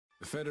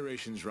The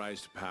Federation's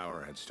rise to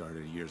power had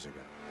started years ago,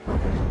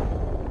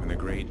 when the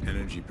great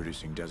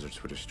energy-producing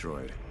deserts were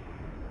destroyed.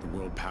 The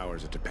world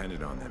powers that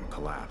depended on them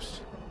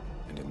collapsed,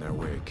 and in their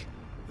wake,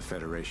 the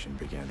Federation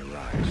began to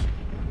rise.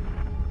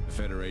 The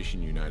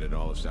Federation united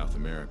all of South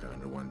America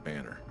under one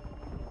banner,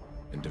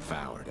 and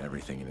devoured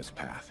everything in its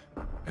path,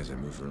 as it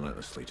moved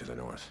relentlessly to the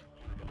north.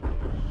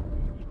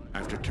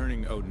 After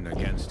turning Odin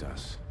against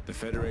us, the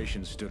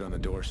Federation stood on the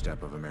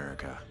doorstep of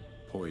America,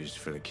 poised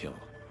for the kill.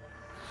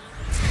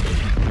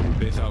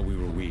 They thought we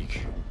were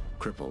weak,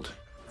 crippled,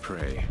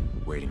 prey,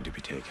 waiting to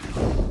be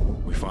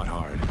taken. We fought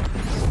hard.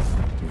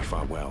 We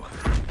fought well.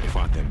 We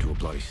fought them to a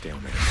bloody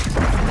stalemate.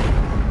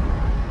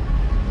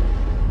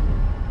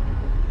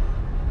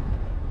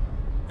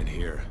 And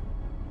here,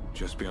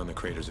 just beyond the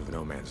craters of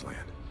No Man's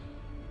Land,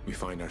 we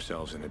find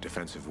ourselves in a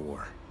defensive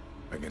war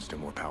against a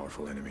more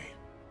powerful enemy.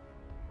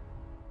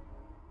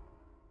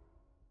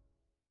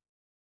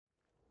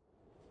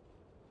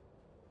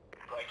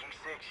 Viking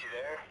 6, you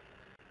there?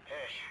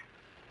 Hesh.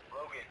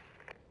 Logan.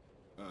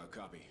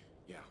 Copy.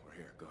 Yeah, we're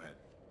here. Go ahead.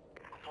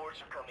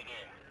 Reports are coming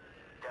in.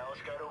 Dallas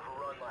got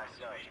overrun last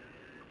night.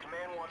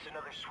 Command wants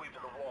another sweep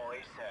of the wall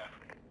ASAP.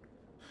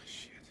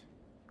 Shit.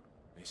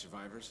 Any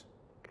survivors?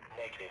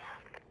 Negative.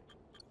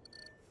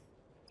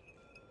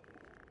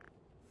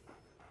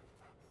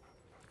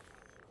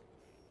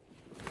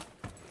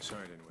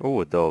 Sorry, I didn't wait.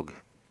 Oh, a dog.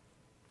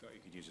 Thought you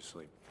could use a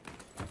sleep.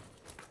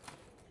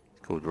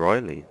 It's called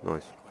Riley.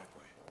 Nice. Quiet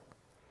boy.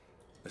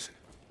 Listen.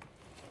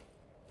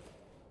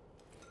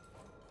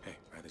 Hey,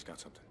 Riley's got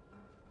something.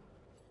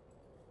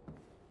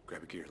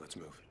 Grab a gear, let's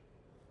move.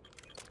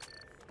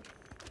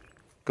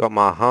 Got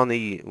my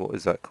honey. What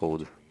is that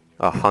called?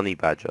 A honey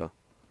badger.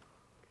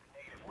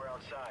 Negative, we're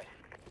outside.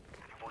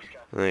 Boys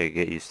got I think I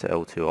get used to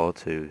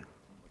L2R2 We're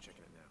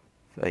checking it now.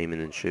 for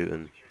aiming and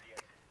shooting. secure the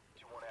exit.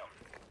 2-1 out.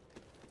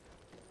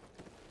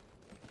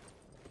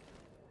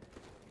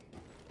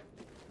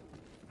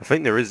 I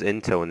think there is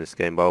intel in this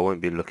game, but I won't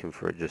be looking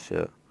for it just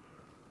yet.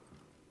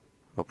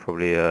 I'll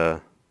probably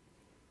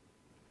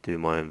do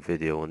my own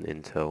video on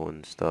intel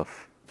and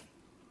stuff.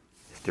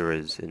 If there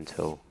is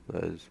intel,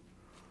 that is.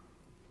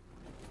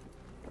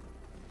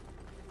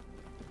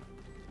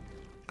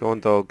 Go on,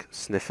 dog.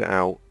 Sniff it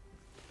out.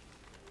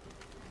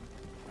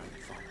 Riley,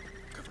 follow.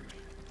 Cover me.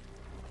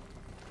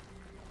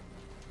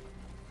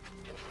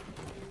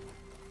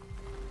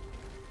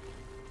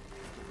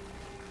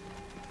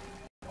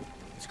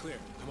 It's clear.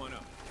 Come on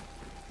up.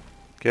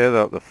 Get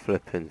out the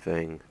flipping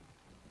thing.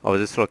 Oh, is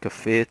this like a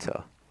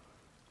theatre?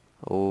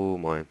 Oh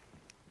my.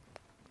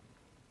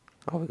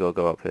 Oh, we gotta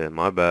go up here.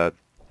 My bad.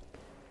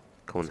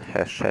 Come on,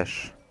 hesh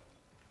hesh.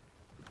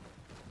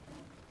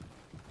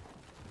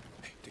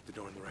 Hey, take the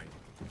door on the right.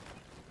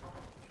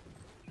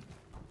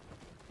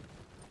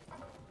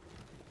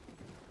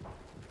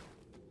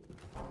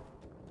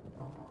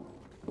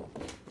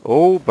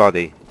 Oh,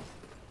 buddy.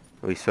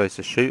 Are we supposed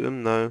to shoot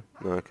him? No?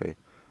 No, okay.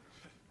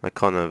 I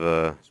kind of,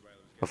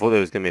 I thought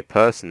there was going to be a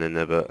person in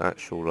there, but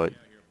actual, like,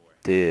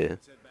 deer.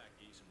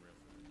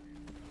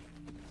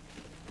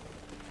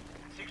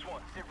 6-1,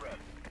 sit rep.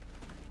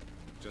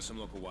 Just some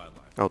local wildlife.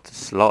 Oh, to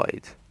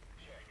slide.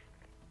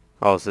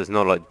 Oh, so it's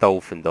not like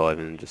dolphin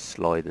diving and just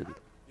sliding.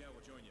 Yeah,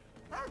 we'll join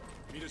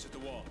you. Meet us at the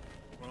wall.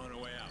 We're on our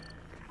way out.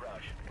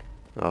 Raj.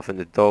 I think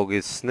the dog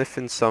is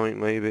sniffing something,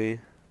 maybe.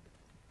 There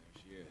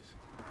she is.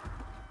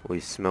 Or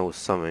he smells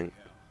something.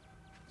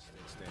 Stay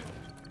standing.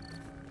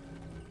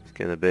 He's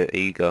getting a bit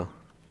eager.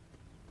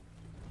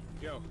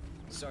 Yo,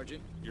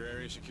 Sergeant, Your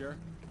area secure?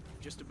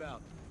 just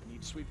about.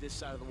 Need to sweep this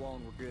side of the wall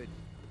and we're good.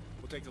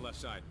 We'll take the left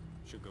side.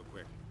 Should go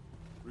quick.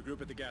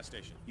 Regroup at the gas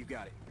station. You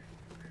got it.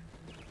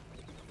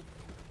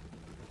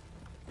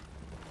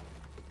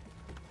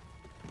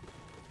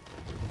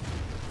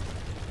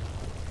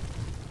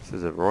 This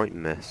is a right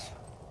mess.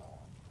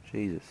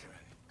 Jesus.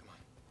 Riley, come on.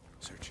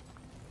 Search.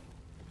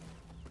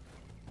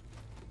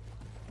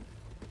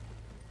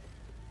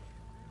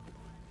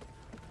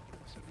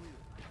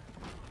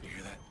 You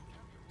hear that?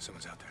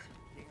 Someone's out there.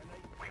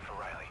 Wait for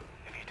Riley.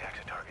 If he attacks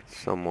a target,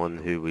 Someone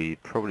who we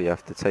probably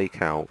have to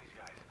take out.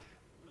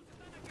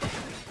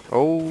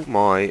 Oh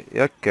my.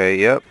 Okay,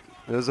 yep.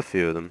 There's a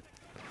few of them.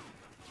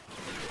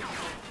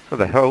 Oh,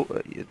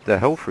 the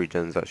health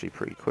regen's actually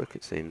pretty quick,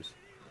 it seems.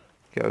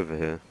 Get over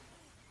here.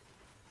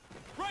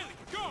 Riley,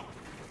 go!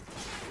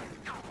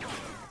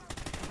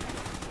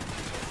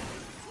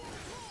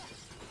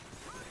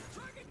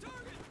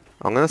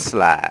 I'm gonna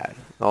slide.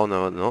 Oh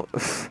no, I'm not.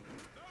 I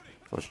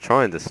was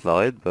trying to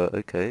slide, but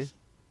okay.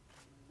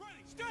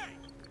 Riley, stay!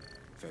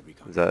 Fed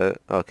recon. Is that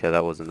it? Okay,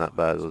 that wasn't that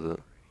bad, was it?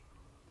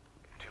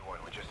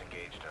 2-1, we just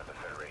engaged the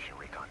Federation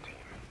recon team.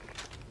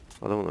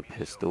 I don't want a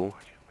pistol.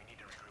 We need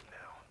to regroup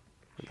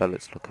now. That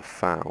looks like a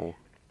foul.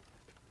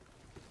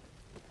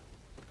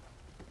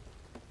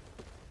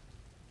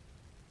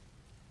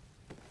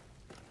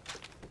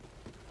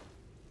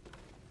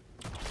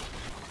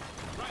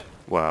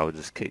 Wow,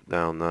 just kick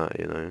down that,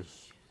 you know.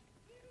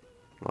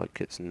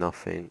 Like it's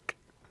nothing.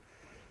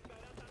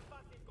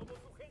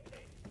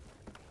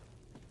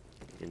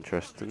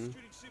 Interesting. Move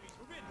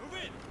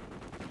in!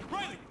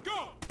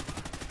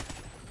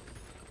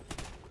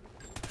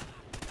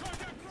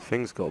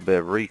 Thing's got a bit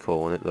of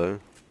recoil on it though.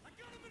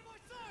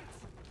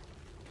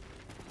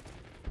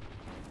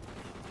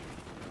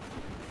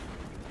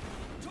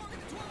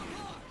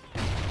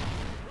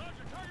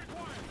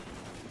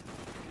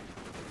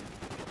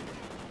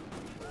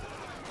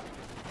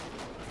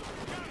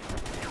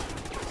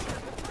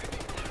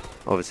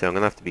 Obviously I'm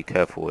going to have to be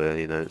careful here,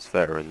 you know, it's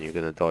veteran, you're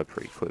going to die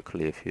pretty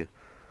quickly if you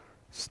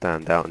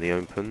stand out in the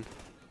open.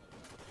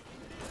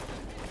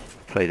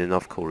 Played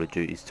enough Call of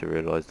Duties to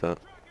realise that.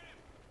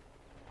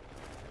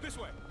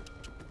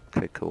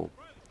 Okay, cool.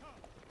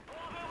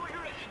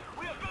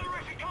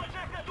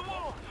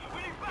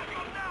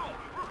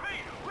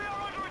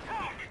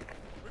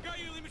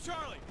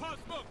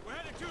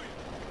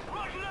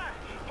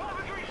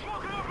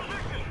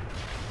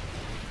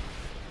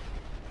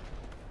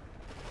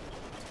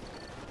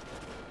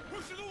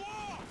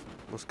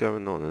 What's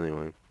going on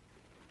anyway?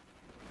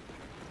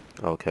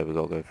 Okay, we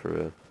gotta go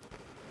through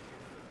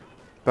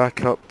a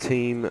backup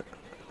team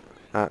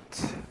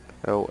at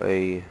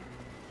LA.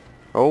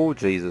 Oh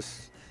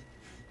Jesus!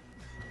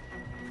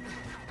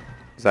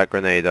 Is that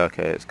grenade?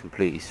 Okay, it's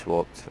completely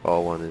swapped.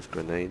 R1 is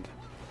grenade.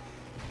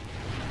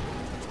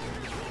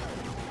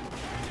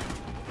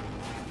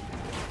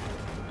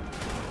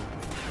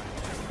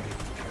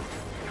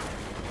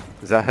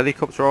 Is that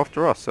helicopter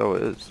after us? Oh,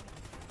 it is.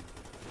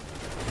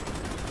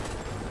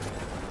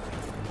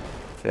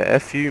 Yeah,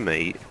 F you,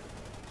 mate.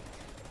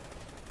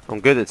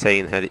 I'm good at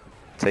taking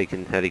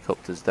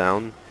helicopters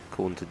down,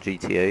 according to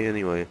GTA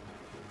anyway.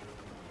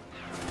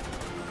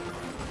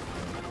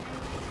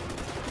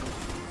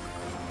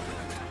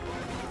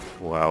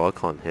 Wow, I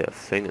can't hit a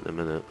thing at the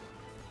minute.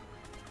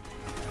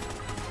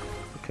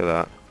 Look at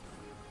that.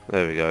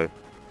 There we go.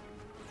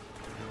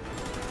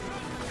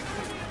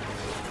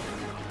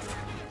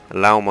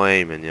 Allow my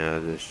aiming, yeah,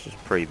 it's just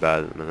pretty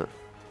bad at the minute.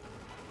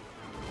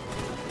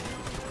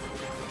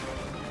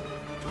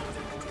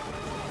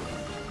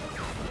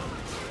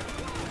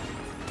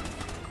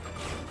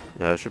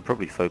 Yeah, I should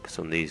probably focus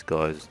on these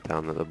guys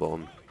down at the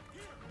bottom.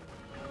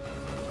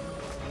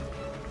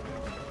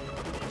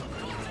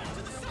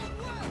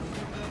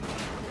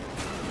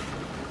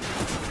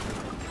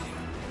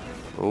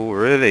 Oh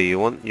really? You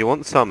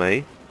want some,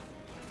 eh?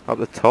 Up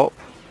the top?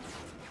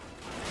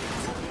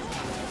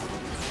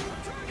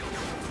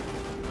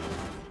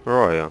 Where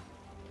are you?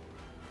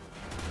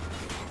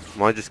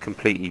 Am I just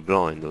completely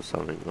blind or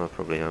something? I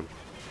probably am.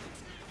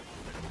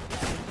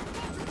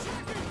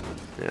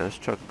 Yeah, let's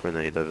chuck a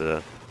grenade over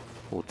there.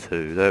 Or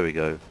two, there we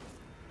go.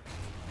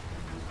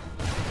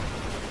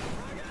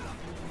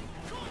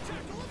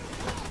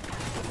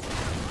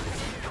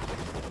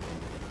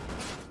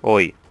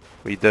 Oi,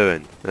 what are you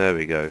doing? There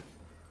we go.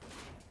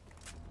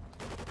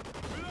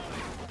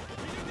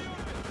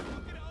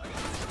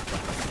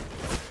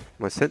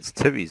 My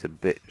sensitivity's a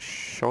bit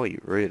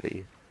shite,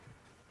 really.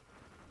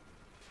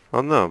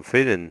 Oh no, I'm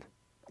feeling...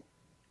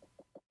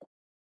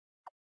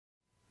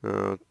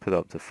 put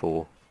up to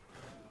 4.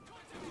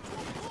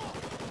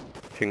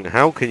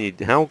 How can you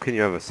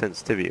have a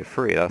sensitivity of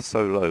 3? That's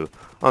so low.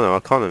 Oh no,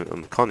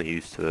 I'm kind of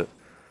used to it,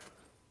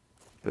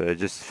 but it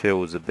just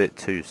feels a bit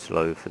too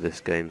slow for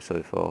this game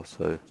so far.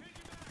 So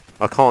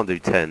I can't do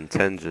 10.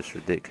 10's just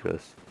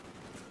ridiculous.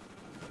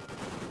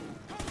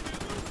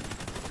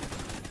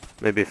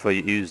 Maybe if I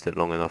used it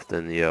long enough,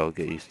 then yeah, I'll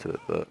get used to it.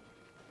 But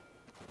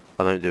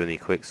I don't do any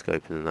quick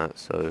scoping in that,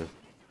 so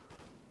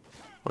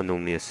I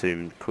normally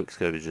assume quick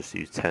scopers just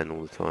use 10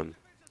 all the time.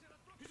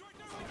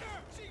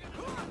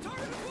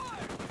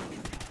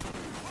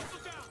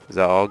 Is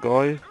that our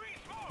guy?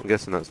 I'm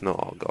guessing that's not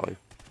our guy.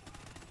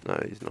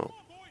 No, he's not.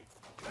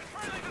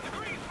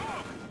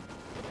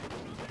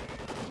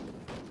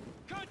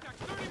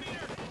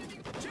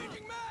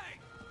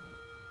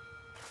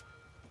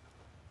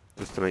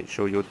 Just to make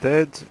sure you're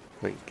dead.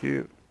 Thank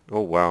you.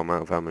 Oh wow, I'm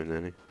out of ammo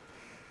nearly.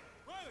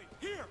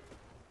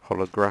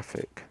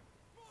 Holographic.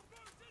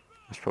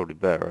 That's probably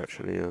better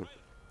actually, yeah.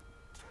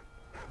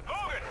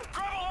 Hogan,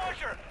 grab a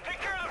launcher! Take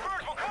care of the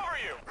birds, we'll cover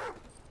you!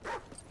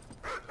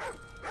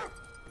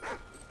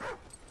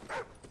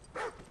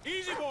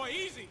 Easy boy,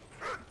 easy!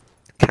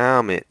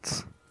 Calm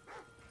it.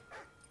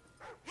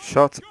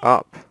 Shut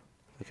up.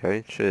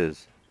 Okay,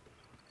 cheers.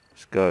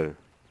 Let's go.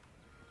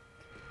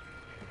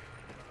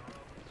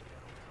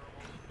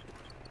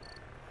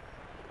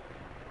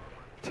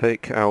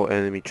 Take out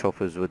enemy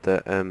choppers with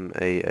their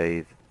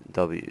MAAWs.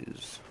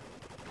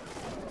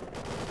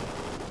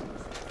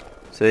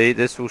 See,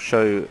 this will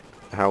show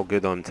how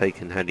good I'm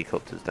taking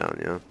helicopters down,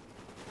 yeah?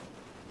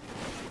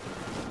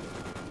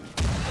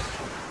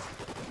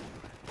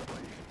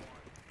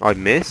 I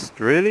missed?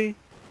 Really?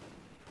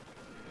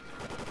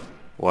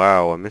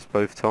 Wow, I missed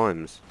both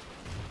times.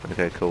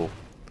 Okay, cool.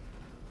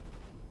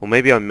 Or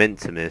maybe I meant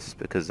to miss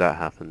because that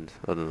happened.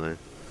 I don't know.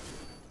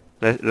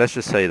 Let's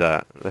just say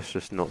that. Let's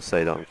just not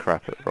say that I'm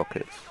crap at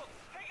rockets.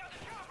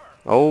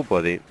 Oh,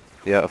 buddy.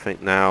 Yeah, I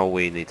think now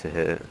we need to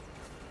hit it.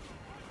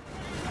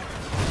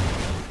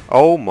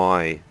 Oh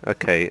my.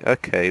 Okay,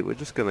 okay. We're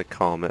just going to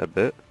calm it a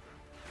bit.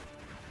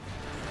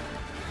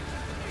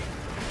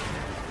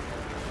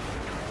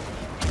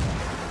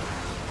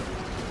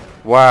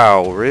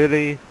 Wow,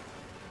 really?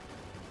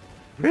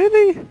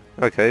 Really?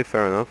 Okay,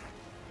 fair enough.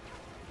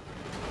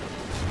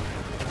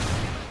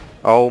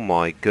 Oh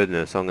my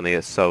goodness, I'm gonna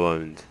get so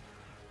owned.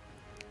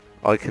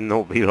 I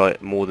cannot be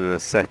like more than a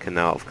second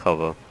out of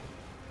cover.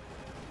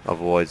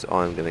 Otherwise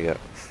I'm gonna get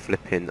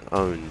flipping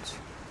owned.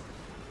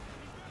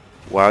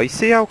 Wow, you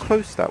see how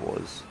close that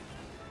was?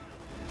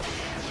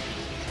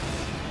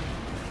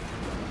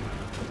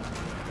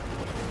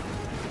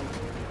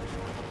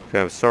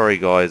 Okay, I'm sorry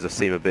guys, I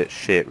seem a bit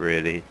shit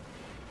really.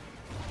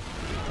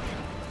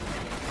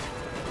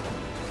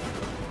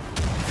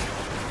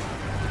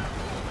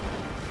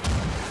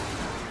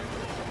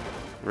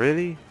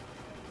 Really?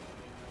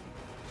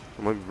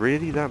 Am I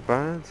really that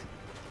bad?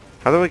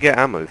 How do I get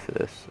ammo for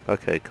this?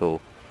 Okay,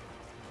 cool.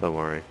 Don't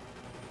worry.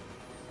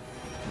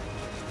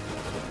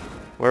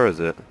 Where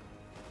is it?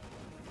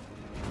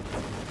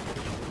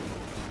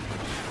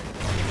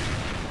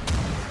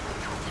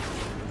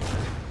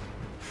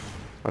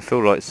 I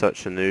feel like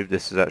such a noob.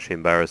 This is actually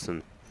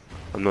embarrassing.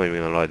 I'm not even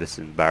gonna lie, this is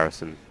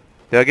embarrassing.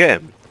 Did I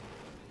get him?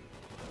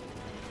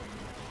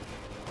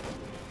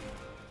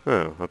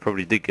 Oh, I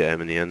probably did get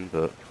him in the end,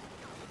 but...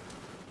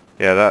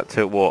 yeah, that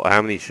took what?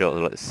 How many shots?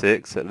 Like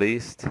 6 at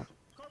least?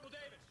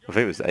 I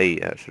think it was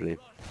 8 actually.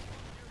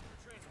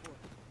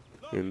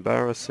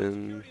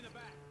 Embarrassing.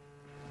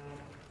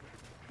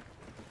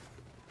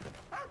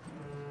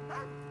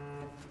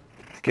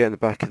 Get in the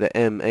back of the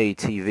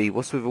MATV.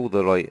 What's with all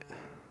the like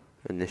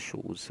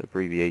initials,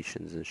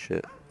 abbreviations and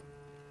shit?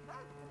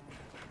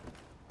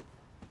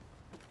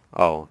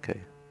 Oh,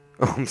 okay.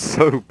 I'm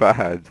so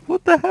bad.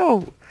 What the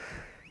hell?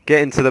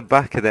 Get into the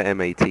back of the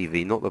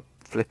MATV, not the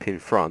flipping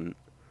front.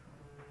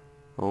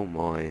 Oh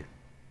my.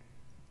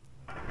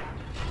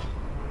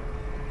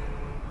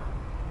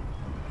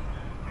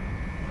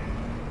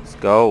 Let's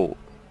go.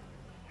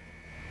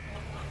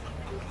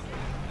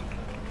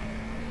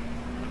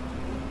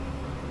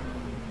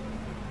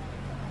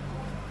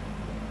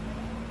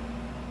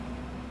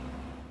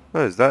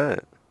 Oh, is that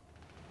it?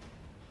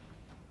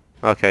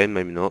 Okay,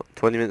 maybe not.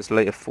 20 minutes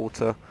later,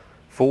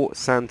 Fort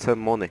Santa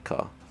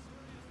Monica.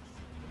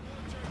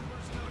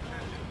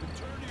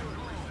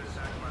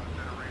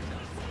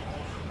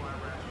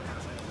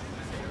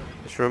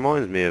 This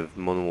reminds me of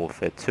Modern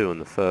Warfare 2 on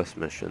the first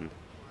mission.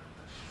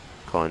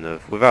 Kind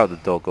of. Without the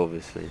dog,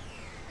 obviously.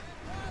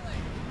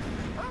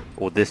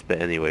 Or this bit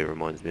anyway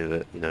reminds me of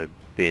it. You know,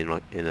 being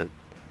like in a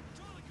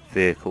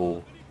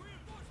vehicle,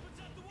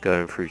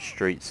 going through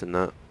streets and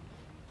that.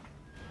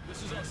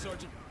 This is our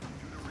sergeant.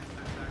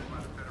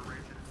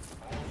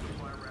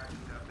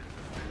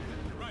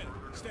 Right,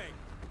 stay.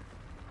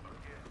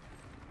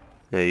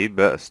 Yeah, you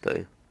better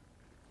stay.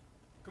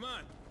 Come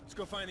on, let's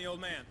go find the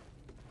old man.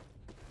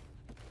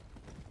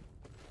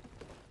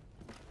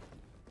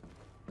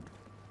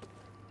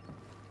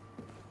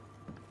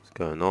 What's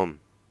going on?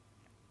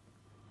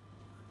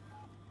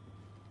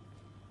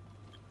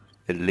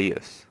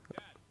 Elias.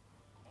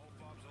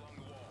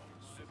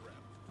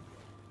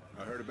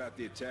 I heard about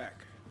the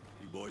attack.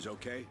 You boys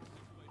okay?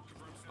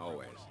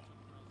 Always.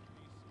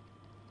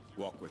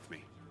 Walk with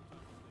me.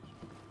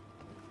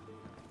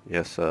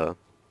 Yes, sir.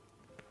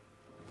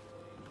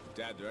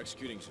 Dad, they're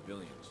executing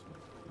civilians.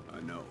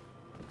 I know.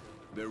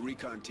 Their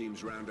recon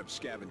teams round up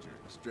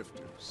scavengers,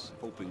 drifters,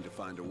 hoping to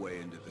find a way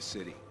into the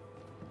city.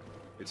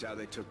 It's how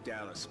they took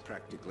Dallas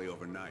practically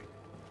overnight.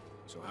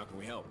 So how can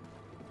we help?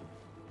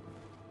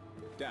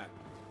 Dad.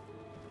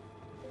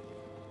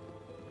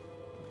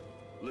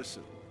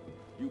 Listen,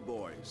 you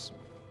boys.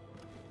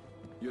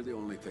 You're the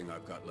only thing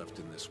I've got left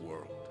in this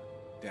world.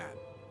 Dad,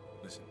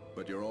 listen.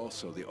 But you're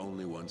also the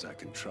only ones I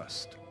can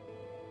trust.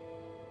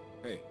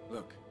 Hey,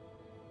 look.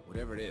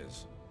 Whatever it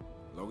is,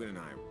 Logan and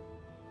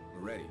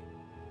we're ready.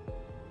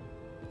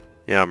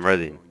 Yeah, I'm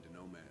ready. Going to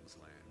no man's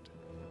land.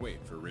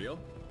 Wait, for real?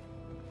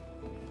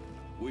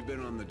 We've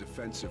been on the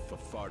defensive for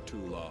far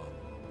too long.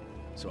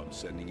 So I'm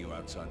sending you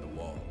outside the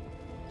wall.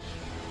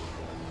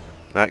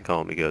 That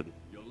can't be good.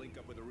 You'll link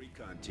up with a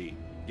recon team,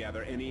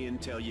 gather any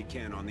intel you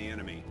can on the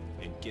enemy,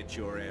 and get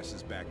your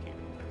asses back here.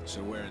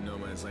 So where in no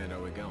man's land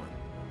are we going?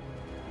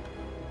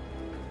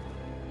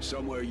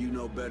 Somewhere you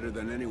know better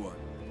than anyone.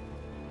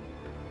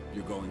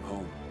 You're going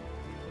home.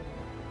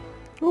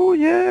 Oh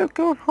yeah,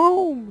 going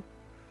home.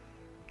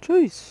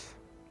 Jeez.